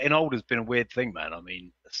getting old has been a weird thing, man. I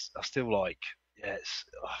mean, I still like I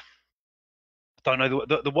don't know.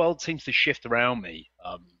 The world seems to shift around me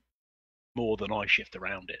more than I shift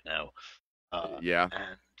around it now. Yeah.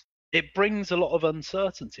 And it brings a lot of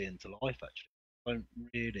uncertainty into life. Actually, I don't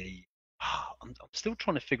really. I'm still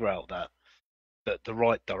trying to figure out that the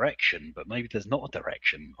right direction, but maybe there's not a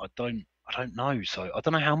direction. I don't know. So I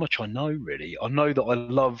don't know how much I know really. I know that I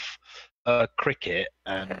love cricket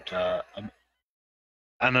and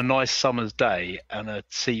a nice summer's day and a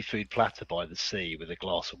seafood platter by the sea with a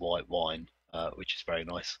glass of white wine, which is very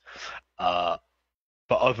nice. But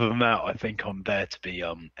other than that, I think I'm there to be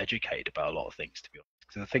educated about a lot of things, to be honest.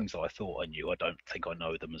 Because the things that I thought I knew, I don't think I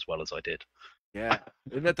know them as well as I did. Yeah.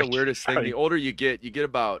 Isn't that the weirdest thing? The older you get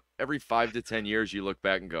about every 5 to 10 years, you look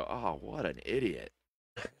back and go, oh, what an idiot.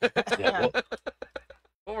 Yeah,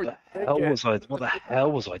 what the hell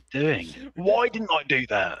was I doing? Why didn't I do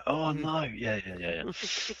that? Oh no, yeah.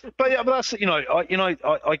 But that's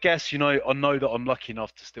I guess I know that I'm lucky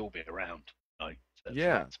enough to still be around. To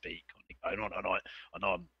speak. I know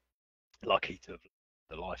I'm lucky to have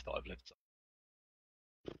the life that I've lived. So,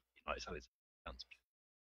 so it's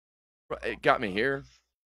it got me here.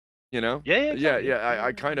 Yeah.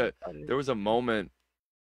 I kind of there was a moment,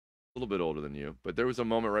 a little bit older than you, but there was a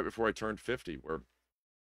moment right before I turned 50 where I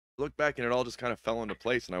looked back and it all just kind of fell into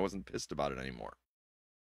place, and I wasn't pissed about it anymore.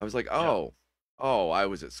 I was like, oh, I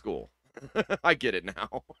was at school. I get it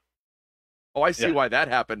now. Oh, I see why that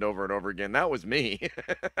happened over and over again. That was me.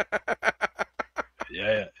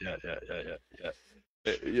 Yeah.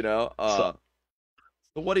 So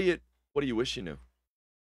what do you wish you knew?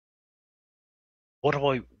 What do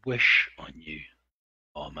I wish I knew?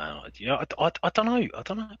 Oh man, I don't know. I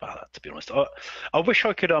don't know about that, to be honest. I wish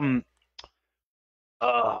I could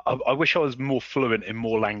I wish I was more fluent in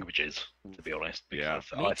more languages, to be honest. Because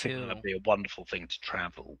I think that'd be a wonderful thing to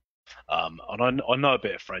travel. And I know a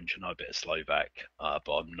bit of French, I know a bit of Slovak,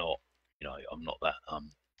 but I'm not, I'm not that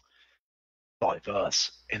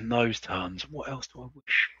diverse in those terms. What else do I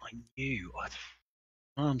wish I knew?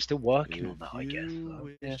 I'm still working on that, I guess.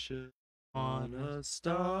 Wish on a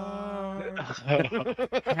star.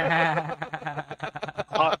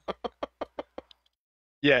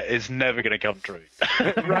 Yeah, it's never going to come true.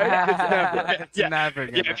 Right? It's never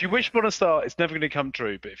gonna. If you wish upon a star, it's never going to come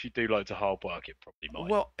true. But if you do loads of hard work, it probably might.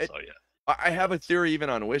 Well, I have a theory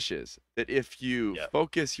even on wishes that if you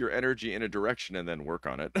focus your energy in a direction and then work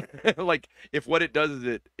on it, like if what it does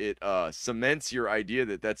is it cements your idea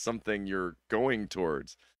that that's something you're going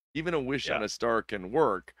towards. Even a wish on a star can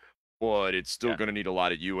work, but it's still going to need a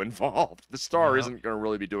lot of you involved. The star isn't going to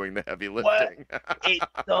really be doing the heavy lifting.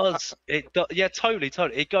 Well, it does. Yeah, totally.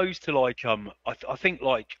 It goes to like I think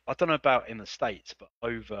like I don't know about in the States, but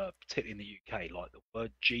particularly in the UK, like the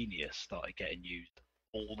word genius started getting used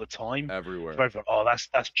all the time. Everywhere. For everyone, oh,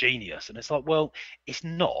 that's genius, and it's like, well, it's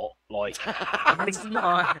not. Like, It's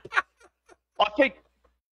not. I think,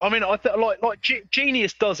 I mean,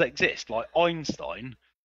 genius does exist. Like Einstein,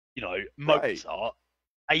 you know, Right. Mozart,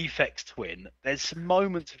 Aphex Twin. There's some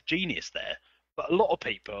moments of genius there, but a lot of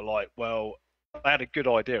people are like, well, they had a good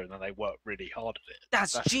idea and then they worked really hard at it.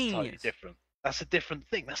 That's Totally genius. different. That's a different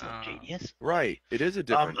thing. That's not genius. Right. It is a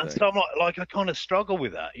different And thing. so I'm like, I kind of struggle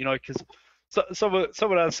with that, you know, because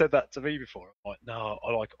someone else said that to me before. I'm like, no,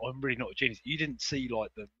 I'm really not a genius. You didn't see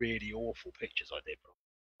like the really awful pictures I did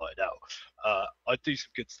like now. I do some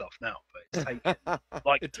good stuff now, but it's taken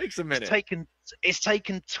like It takes a minute. It's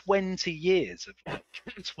taken 20 years of like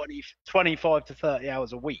 25 to 30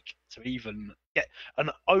 hours a week to even get, and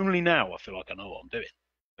only now I feel like I know what I'm doing.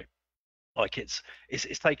 Like it's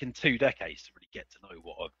taken 2 decades to really get to know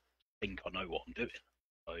what I think I know what I'm doing.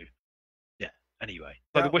 So yeah. Anyway,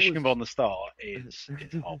 so the wishing on the star is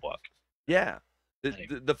hard work. Yeah.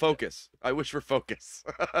 The focus. I wish for focus.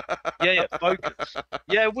 Yeah, focus.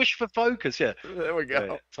 Yeah, wish for focus. Yeah. There we go.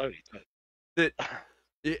 Yeah, totally. That,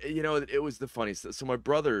 you know, it was the funniest. So my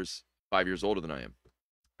brother's 5 years older than I am,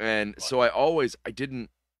 and so I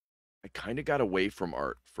kind of got away from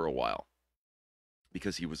art for a while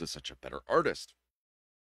because he was such a better artist,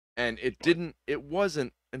 and it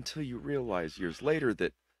wasn't until you realize years later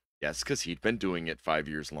that yes, because he'd been doing it 5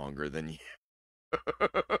 years longer than you.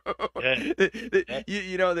 Yeah.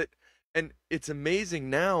 You know that, and it's amazing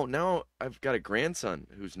now I've got a grandson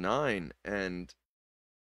who's 9, and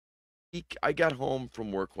I got home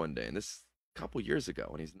from work one day, and this a couple years ago,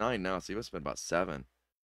 and he's 9 now, so he must have been about 7,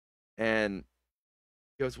 and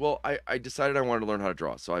he goes, well, I decided I wanted to learn how to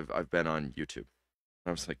draw, so I've been on YouTube.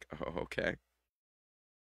 I was like, oh, okay.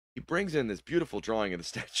 He brings in this beautiful drawing of the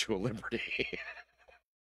Statue of Liberty.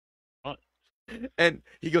 And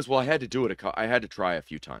he goes, well, I had to do it. I had to try a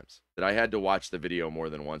few times. That I had to watch the video more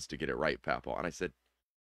than once to get it right, Papal. And I said,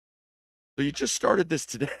 so you just started this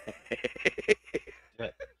today?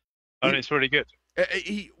 Yeah. And it's really good.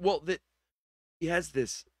 He has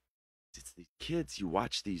this. It's these kids. You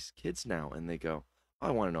watch these kids now, and they go, oh,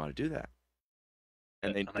 I want to know how to do that.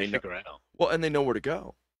 And they figure it out. Well, and they know where to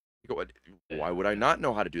go. You go, why would I not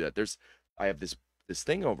know how to do that? I have this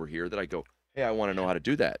thing over here that I go, hey, I want to know how to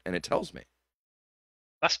do that, and it tells me.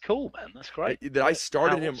 That's cool, man. That's great. That I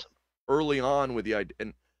started him early on with the idea,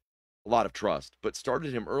 and a lot of trust, but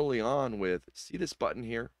started him early on with, see this button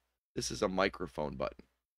here? This is a microphone button.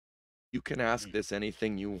 You can ask this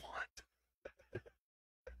anything you want.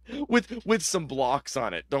 with some blocks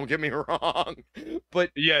on it. Don't get me wrong.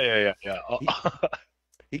 But yeah.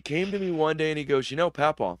 He came to me one day and he goes, you know,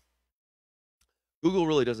 Papa, Google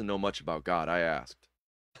really doesn't know much about God. I asked.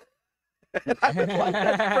 And I was like,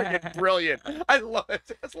 that's freaking brilliant. I love it.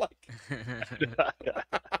 It's like,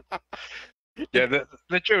 yeah,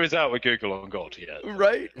 the jury's out with Google on God. Yeah,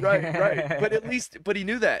 right. But he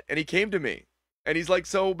knew that, and he came to me, and he's like,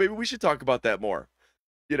 so maybe we should talk about that more.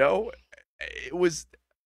 You know, it was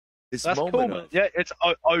this that's moment. Cool, man. Yeah, it's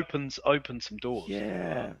opens some doors.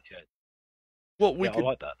 Yeah. Yeah. Well, I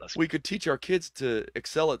like that. We could teach our kids to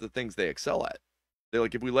excel at the things they excel at. They're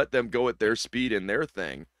like, if we let them go at their speed in their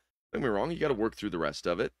thing, don't get me wrong, you got to work through the rest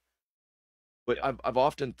of it. But yeah. I've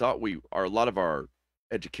often thought a lot of our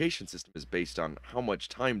education system is based on how much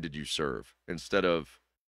time did you serve instead of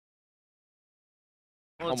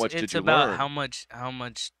how much did you learn. It's about how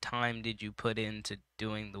much time did you put into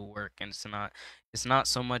doing the work, and it's not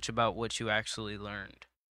so much about what you actually learned.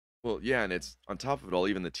 Well, yeah, and it's on top of it all,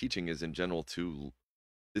 even the teaching is in general to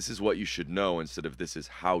this is what you should know instead of this is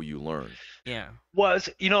how you learn. Yeah. Well,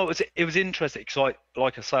 it was interesting because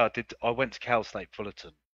like I say, I went to Cal State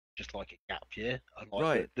Fullerton just like a gap year, and like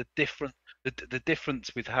right. the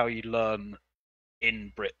difference with how you learn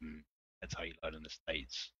in Britain and how you learn in the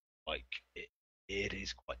States, like it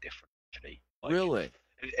is quite different actually. Like, really?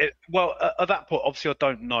 Well, at that point, obviously, I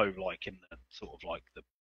don't know, like in the sort of like the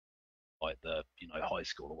high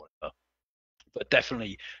school or whatever, but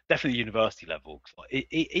definitely university level. Like,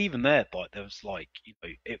 even there, like there was like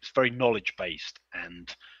it was very knowledge based,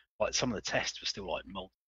 and like some of the tests were still like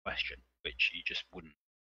multiple question, which you just wouldn't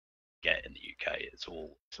get in the UK. It's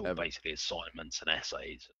all basically assignments and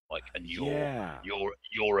essays, like and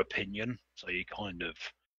your opinion. So you kind of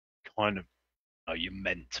you're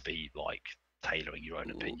meant to be like tailoring your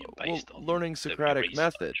own opinion based on learning Socratic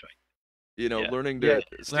method. Learning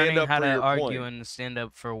learning up how for to your argue point. and stand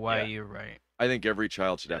up for why you're right. I think every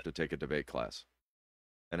child should have to take a debate class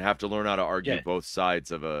and have to learn how to argue both sides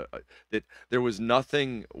of that. There was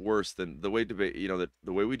nothing worse than the way debate,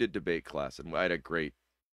 the way we did debate class, and I had a great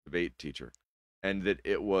debate teacher, and that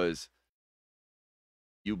it was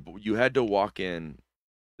you had to walk in.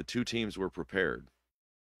 The two teams were prepared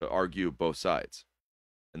to argue both sides,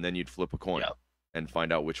 and then you'd flip a coin Yeah, and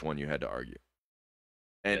find out which one you had to argue.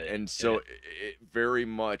 yeah, And yeah. so it very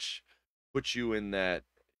much puts you in that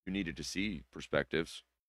you needed to see perspectives,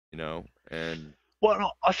 and Well,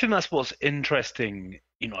 no, I think that's what's interesting,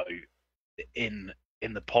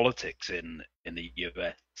 in the politics in the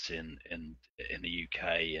US, in the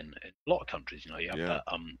UK, and in a lot of countries. You have yeah, that.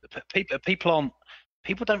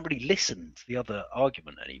 People don't really listen to the other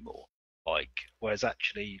argument anymore. Like, whereas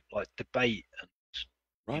actually, like debate and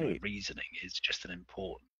right. reasoning is just an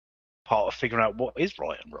important part of figuring out what is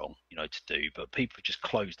right and wrong, to do. But people are just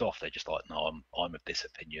closed off. They're just like, no, I'm of this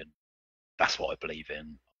opinion. That's what I believe in.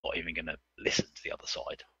 I'm not even going to listen to the other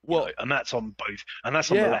side, Well, and that's on both, and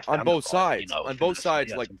that's on the yeah, left on and the both right, sides. I On think both that's, sides,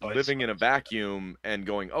 yeah, it's like on both living in a sides. vacuum and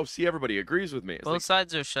going, "Oh, see, everybody agrees with me." It's Both like,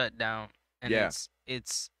 sides are shut down, and yeah,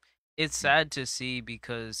 it's sad to see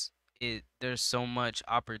because there's so much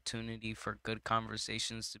opportunity for good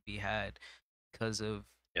conversations to be had because of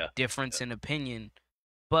Yeah, difference yeah, in opinion,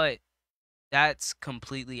 but that's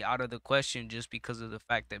completely out of the question just because of the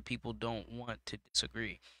fact that people don't want to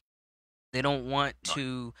disagree. They don't want no,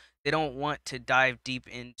 to they don't want to dive deep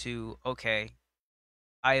into, okay,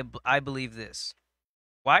 I believe this.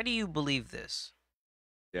 Why do you believe this?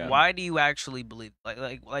 yeah, Why do you actually believe,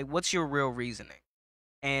 like what's your real reasoning?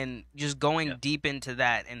 And just yeah, going deep into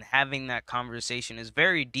that and having that conversation is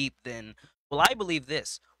very deep than, well, I believe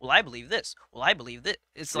this, well, I believe this, well, I believe this.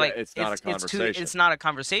 It's yeah. like It's not a it's conversation, not a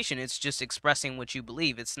conversation, it's just expressing what you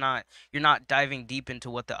believe. It's not, you're not diving deep into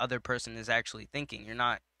what the other person is actually thinking. You're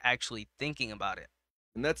not actually thinking about it.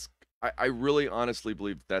 and I really honestly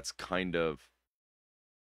believe that's kind of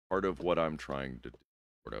part of what I'm trying to do,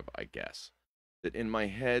 sort of, I guess. That in my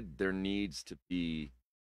head there needs to be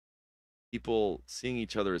people seeing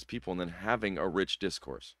each other as people and then having a rich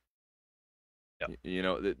discourse. yeah,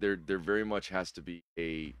 There very much has to be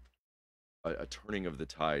a turning of the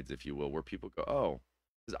tides, if you will, where people go, oh,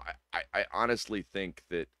 'cause I honestly think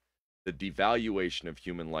that the devaluation of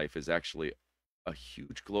human life is actually a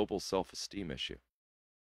huge global self-esteem issue.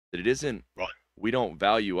 That it isn't right, we don't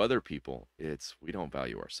value other people, it's we don't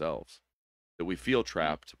value ourselves. That we feel mm,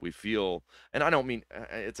 trapped, we feel, and I don't mean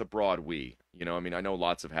it's a broad we, I mean, I know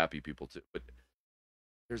lots of happy people too, but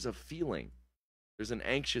there's a feeling, there's an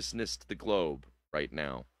anxiousness to the globe right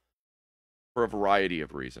now for a variety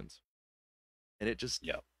of reasons. And it just,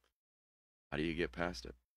 yeah. how do you get past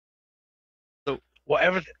it? So, Well,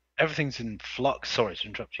 everything's in flux. Sorry to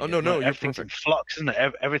interrupt you oh, again. no, No, no, you're everything's in perfect. flux, isn't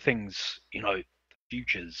it? Everything's, the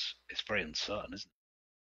future's it's very uncertain, isn't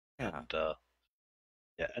it? Yeah. And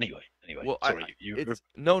yeah. Anyway. Well, Sorry, it's,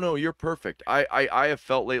 no, no, you're perfect. I have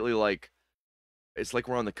felt lately like it's like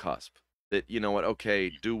we're on the cusp that, you know what,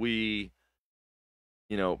 okay, do we,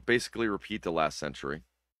 basically repeat the last century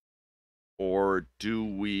or do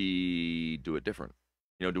we do it different?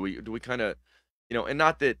 Do we kind of, and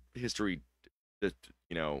not that history that,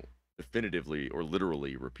 definitively or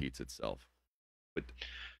literally repeats itself, but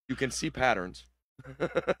you can see patterns.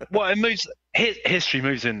 Well, it moves. History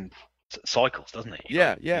moves in cycles, doesn't it?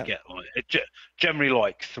 Yeah, You yeah. get like generally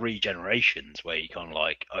like 3 generations where you kind of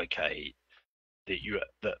like, okay, the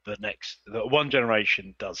one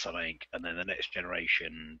generation does something, and then the next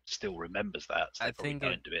generation still remembers that, so I they probably think it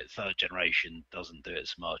don't do it. Third generation doesn't do it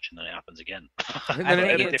as much, and then it happens again, And I then but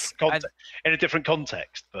think in a it's different context. In a different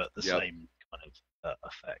context, but the yep. same kind of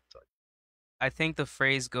effect. I think the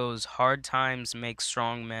phrase goes, hard times make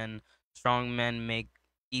strong men make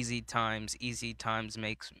easy times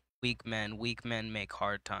makes weak men make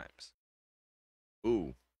hard times.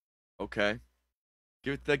 Ooh, okay.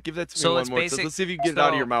 Give that to me So one it's more time. basic Let's see if you can get it out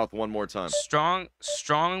of your so mouth one more time.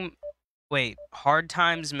 strong wait, hard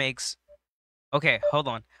times makes, okay, hold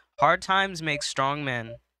on. Hard times make strong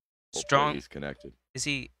men Hopefully strong. he's connected. Is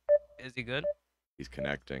he good? He's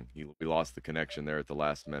connecting. We lost the connection there at the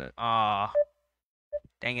last minute. Ah,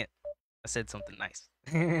 dang it. I said something nice.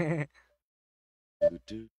 do Do,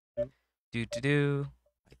 do, do. do do.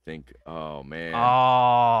 I think. Oh man.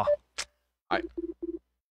 Oh, I.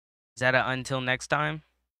 is that a until next time?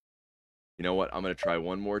 You know what? I'm gonna try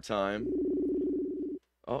one more time.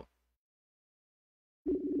 Oh,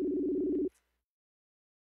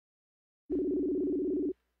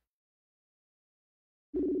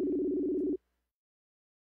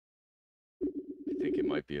 I think it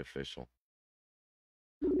might be official.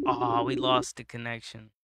 Ah, we lost the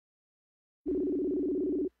connection.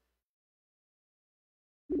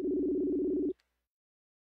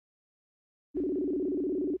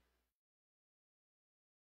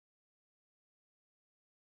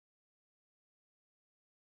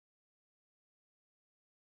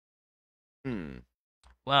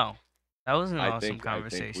 Wow, that was an I awesome think we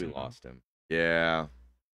conversation, though. lost him. Yeah.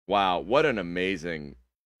 Wow, what an amazing,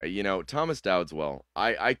 Thomas Dowdeswell.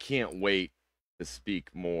 I can't wait to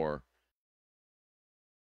speak more.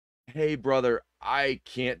 Hey, brother, I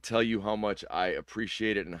can't tell you how much I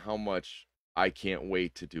appreciate it and how much I can't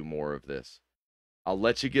wait to do more of this. I'll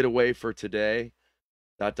let you get away for today.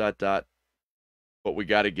 Dot dot dot. But we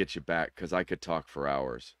got to get you back because I could talk for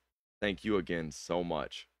hours. Thank you again so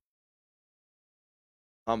much.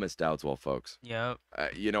 Thomas Dowdeswell, folks. Yep.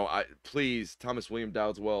 I please, Thomas William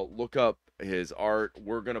Dowdeswell, look up his art.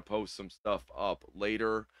 We're gonna post some stuff up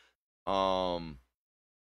later. Um,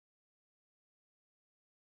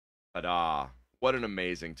 what an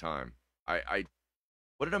amazing time.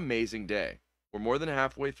 What an amazing day. We're more than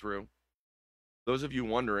halfway through. Those of you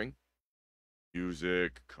wondering,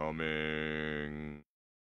 music coming.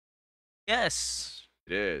 Yes.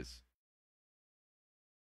 It is.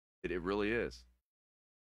 It really is.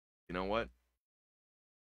 You know what?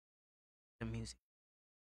 The music.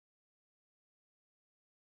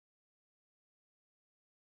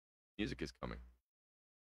 Music is coming.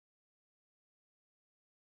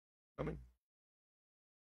 Coming.